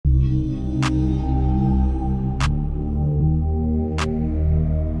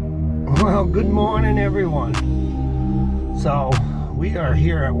Well, good morning, everyone. So we are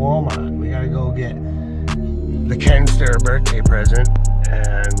here at Walmart. We gotta go get the Kenster birthday present,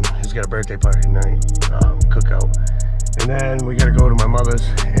 and he's got a birthday party tonight, cookout. And then we gotta go to my mother's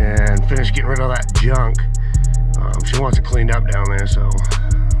and finish getting rid of that junk. She wants it cleaned up down there, so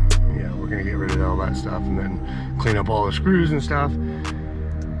yeah, we're gonna get rid of all that stuff and then clean up all the screws and stuff.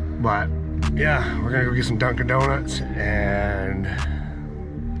 But yeah, we're gonna go get some Dunkin' Donuts and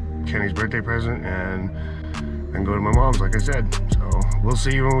Kenny's birthday present and go to my mom's, like I said. So we'll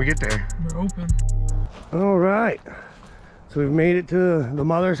see you when we get there. We're open. All right, so we've made it to the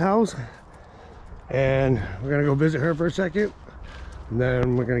mother's house, and we're gonna go visit her for a second, and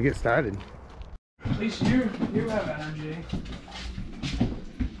then we're gonna get started. At least you have energy.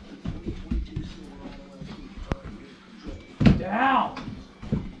 Down.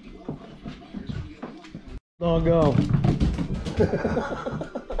 I'll go.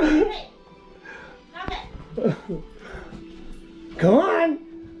 Come on.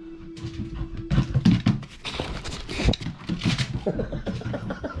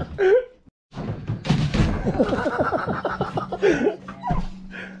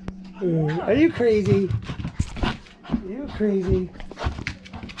 Are you crazy? Are you crazy?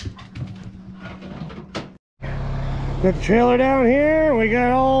 Got the trailer down here. We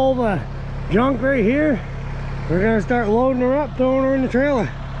got all the junk right here. We're gonna start loading her up, throwing her in the trailer.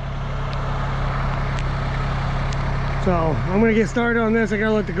 So I'm gonna get started on this. I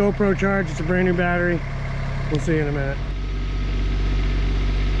gotta let the GoPro charge. It's a brand new battery. We'll see you in a minute.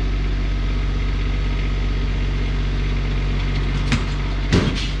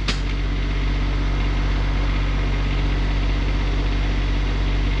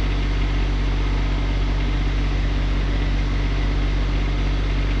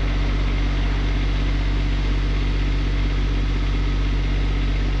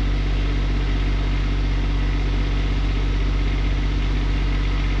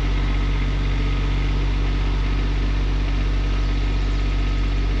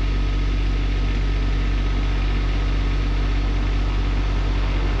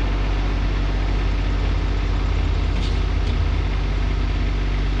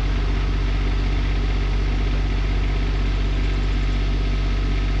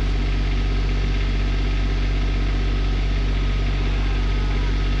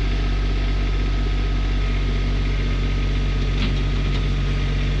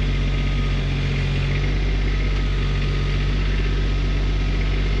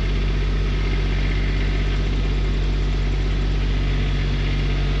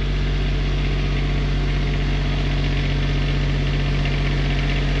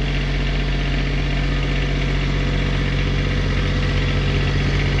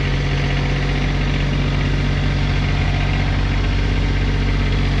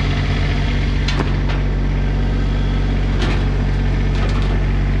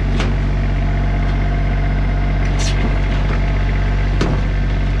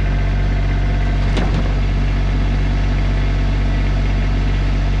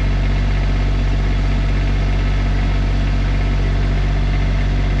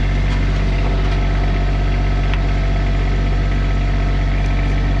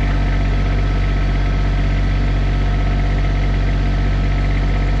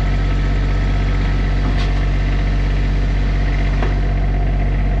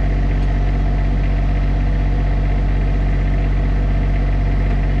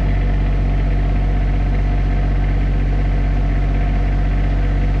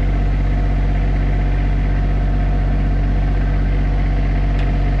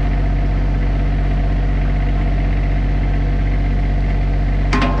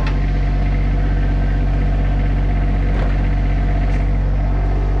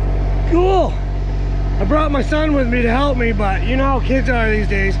 Brought my son with me to help me, but you know how kids are these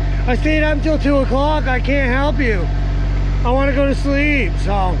days. I stayed up until 2 o'clock. I can't help you. I want to go to sleep,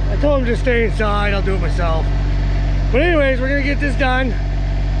 so I told him to stay inside. I'll do it myself. But anyways, we're gonna get this done,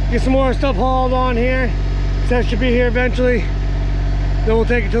 get some more stuff hauled on here. Seth should be here eventually. Then we'll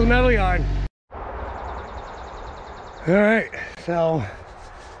take it to the metal yard. All right, so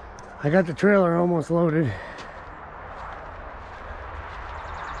I got the trailer almost loaded.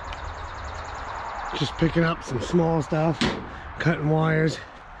 Just picking up some small stuff, cutting wires.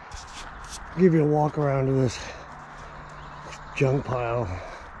 I'll give you a walk around to this junk pile.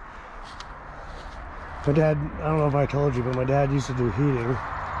 My dad, I don't know if I told you, but my dad used to do heating.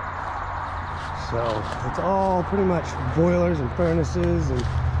 So it's all pretty much boilers and furnaces and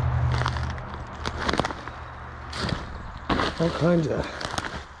all kinds of,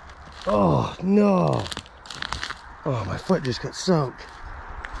 oh no. Oh, my foot just got soaked.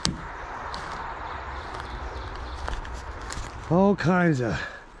 All kinds of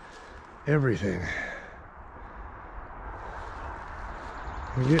everything.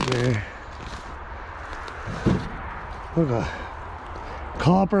 We're getting there. Look, a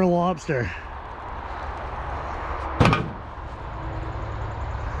copper lobster.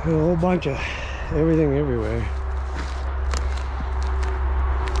 And a whole bunch of everything everywhere.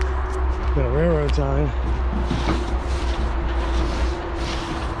 Got a railroad sign.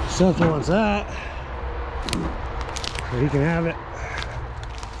 Seth wants that. So he can have it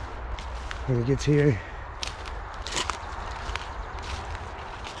when he gets here.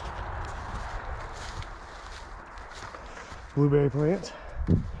 Blueberry plants.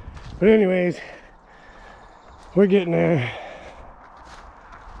 But anyways, we're getting there.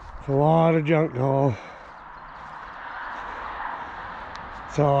 It's a lot of junk to haul.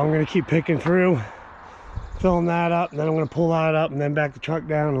 So I'm gonna keep picking through, filling that up, and then I'm gonna pull that up and then back the truck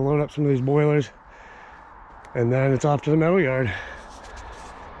down and load up some of these boilers. And then it's off to the metal yard.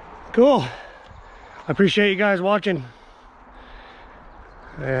 Cool. I appreciate you guys watching.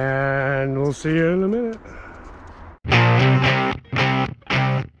 And we'll see you in a minute.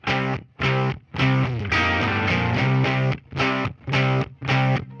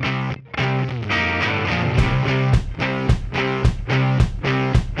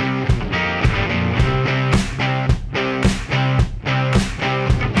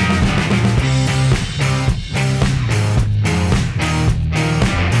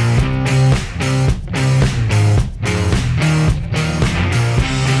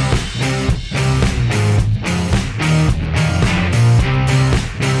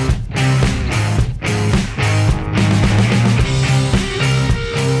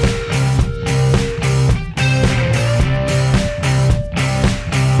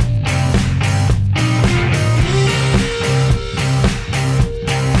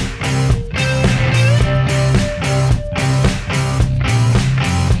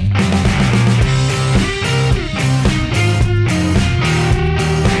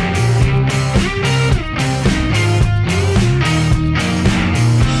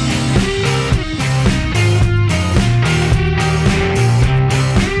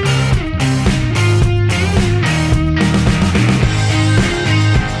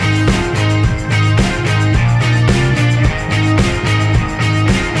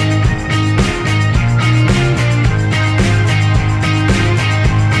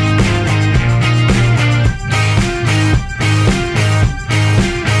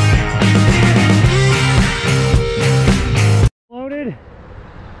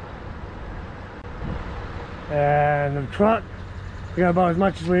 And the truck, we got about as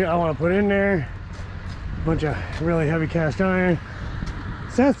much as I want to put in there. A bunch of really heavy cast iron.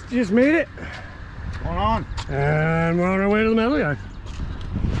 Seth just made it. Going on. And we're on our way to the metal yard.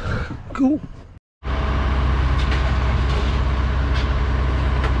 Cool.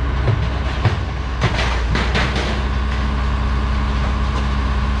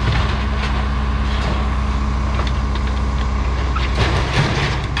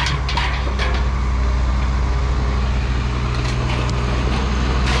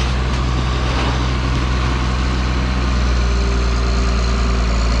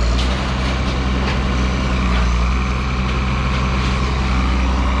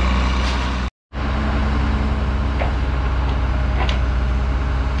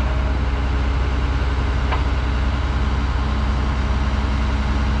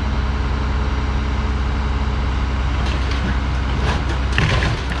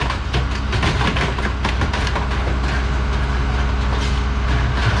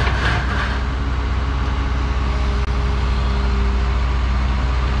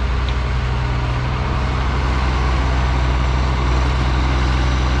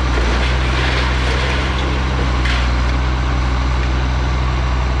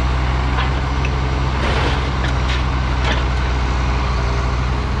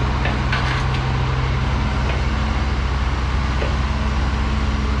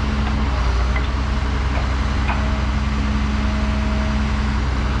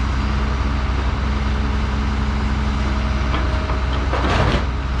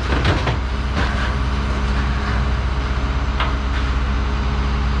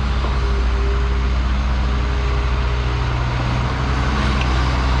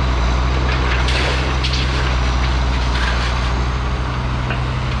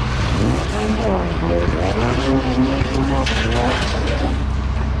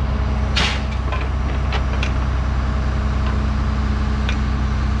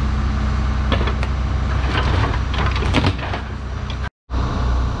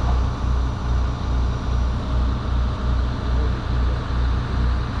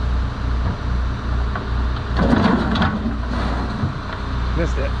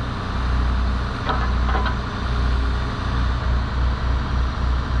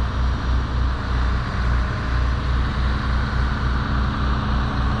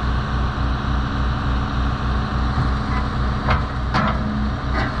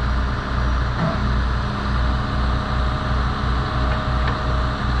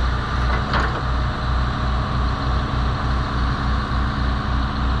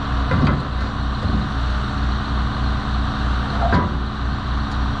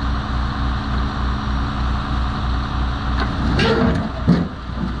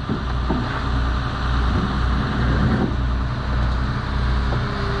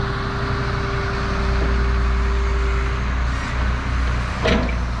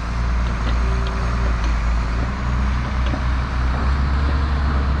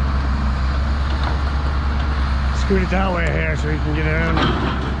 Put it that way here so you can get in.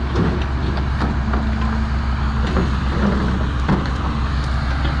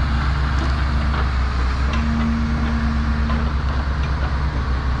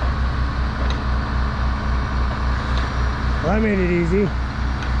 Well, I made it easy.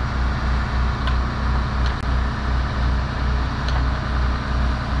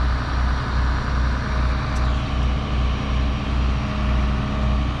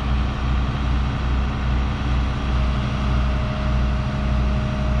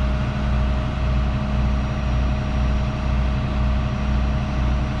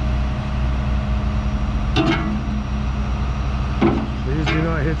 Please do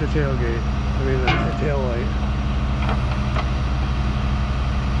not hit the tailgate. I mean the tail light.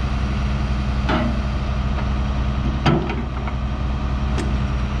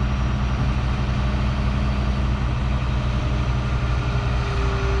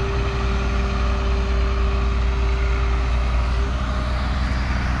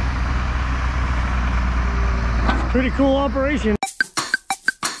 Pretty cool operation.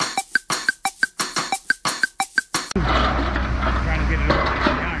 Trying to get it over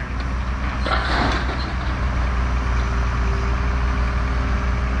the iron.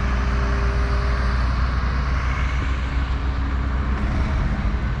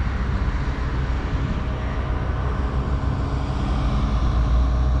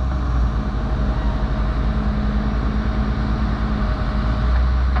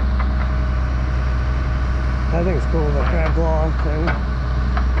 I think it's cool, the crab claw thing.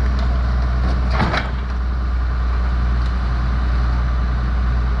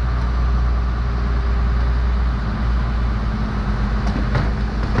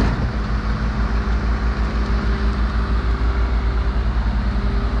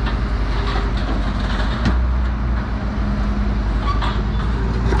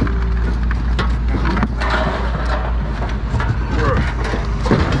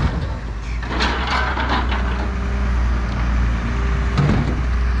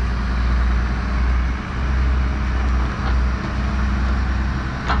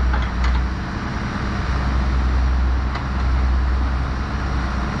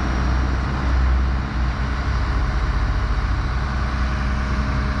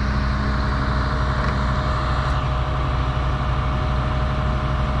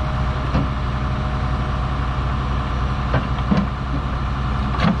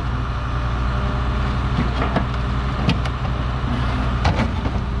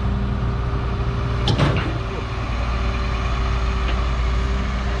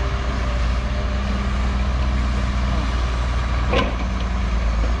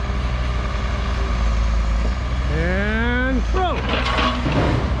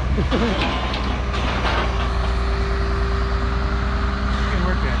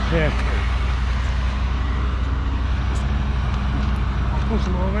 Yeah. Push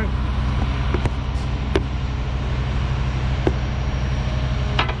them over.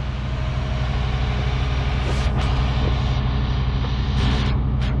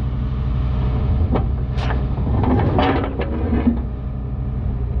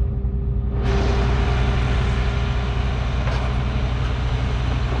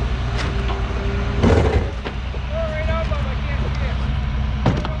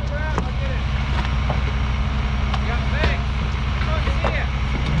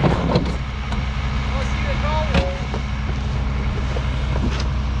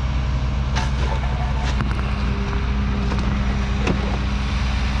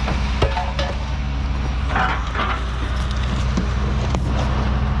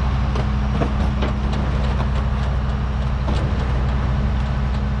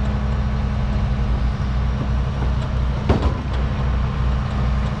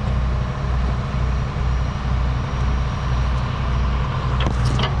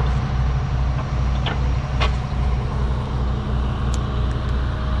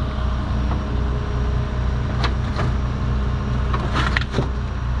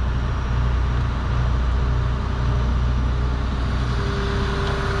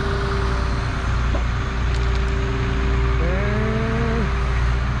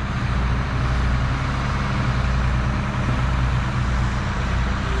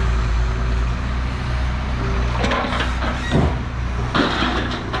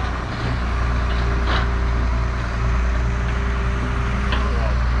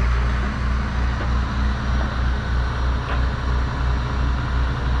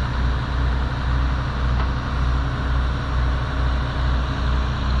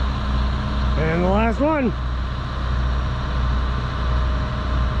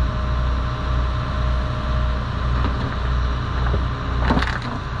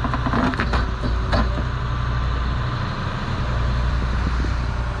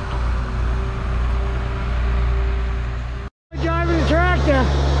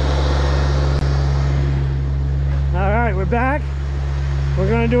 we're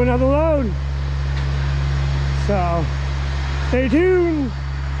gonna do another load. So stay tuned.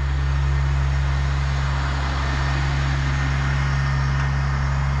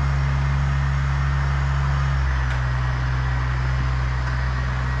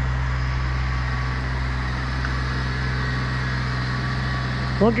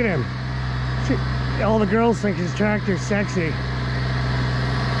 Look at him. All the girls think his tractor's sexy.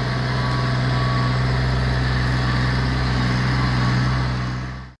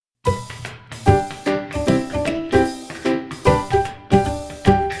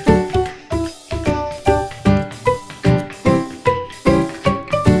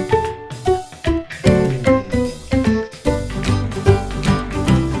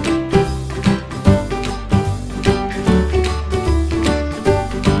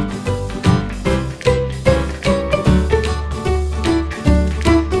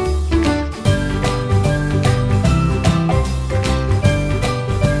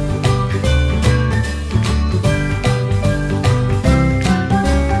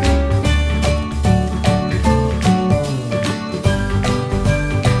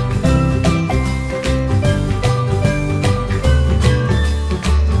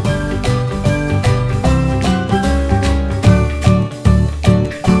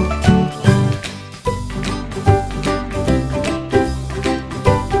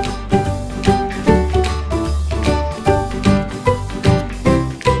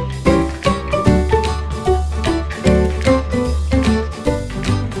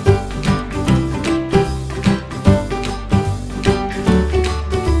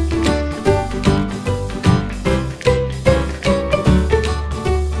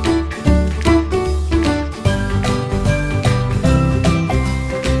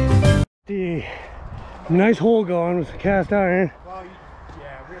 Nice hole going with the cast iron. Well,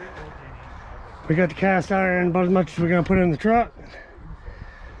 yeah, we got the cast iron about as much as we're gonna put in the truck.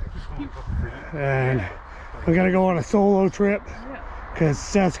 And we're gonna go on a solo trip because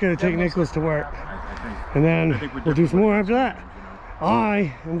Seth's gonna take Nicholas to work. And then we'll do some more after that.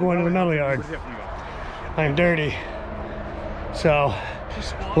 I am going to the metal yard. I'm dirty. So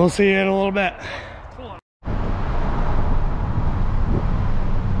we'll see you in a little bit.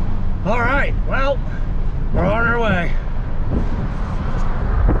 All right, well, we're on our way.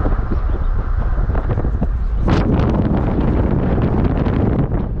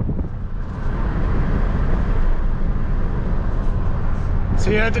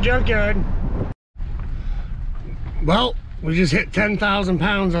 See you at the junkyard. Well, we just hit 10,000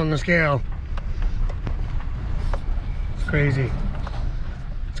 pounds on the scale. It's crazy.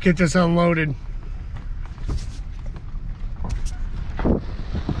 Let's get this unloaded.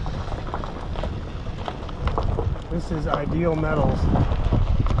 This is Ideal Metals.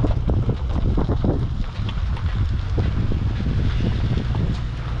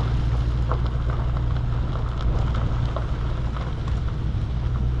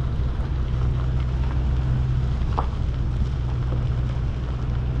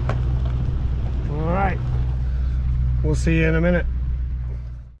 All right, we'll see you in a minute.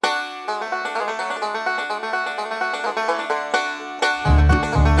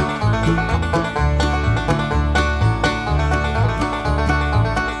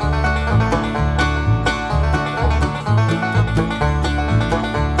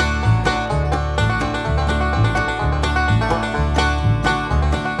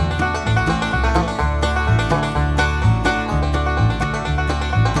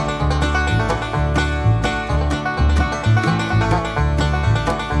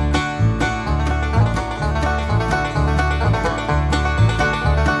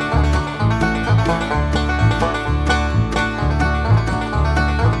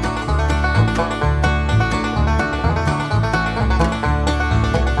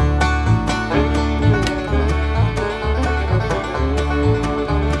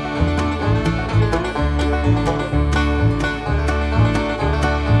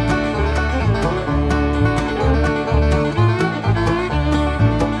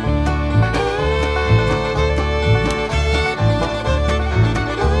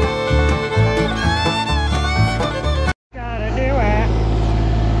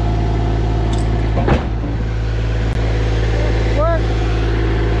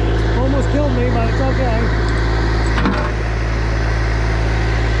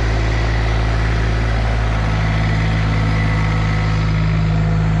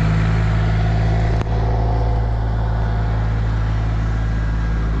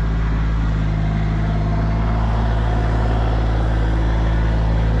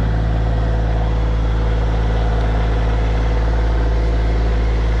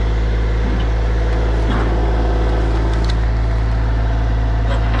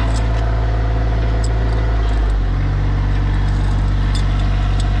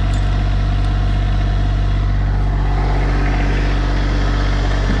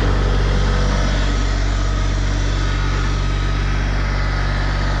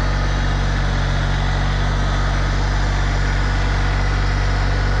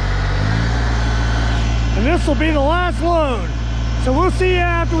 this will be the last load. So we'll see you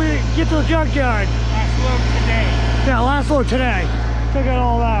after we get to the junkyard. Last load today. Yeah, last load today. Check out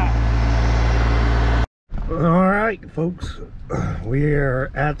all that. All right, folks. We are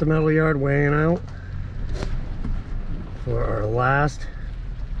at the metal yard weighing out for our last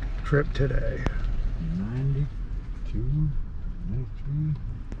trip today. 92, 93.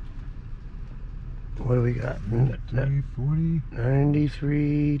 What do we got? 93, 40.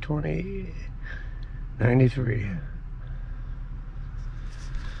 93, 20, 93.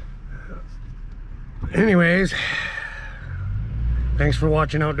 Anyways, thanks for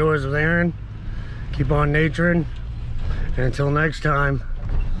watching Outdoors with Aaron. Keep on naturing. And until next time.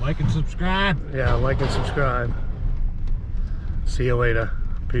 Like and subscribe. Yeah, like and subscribe. See you later.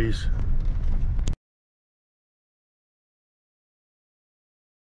 Peace.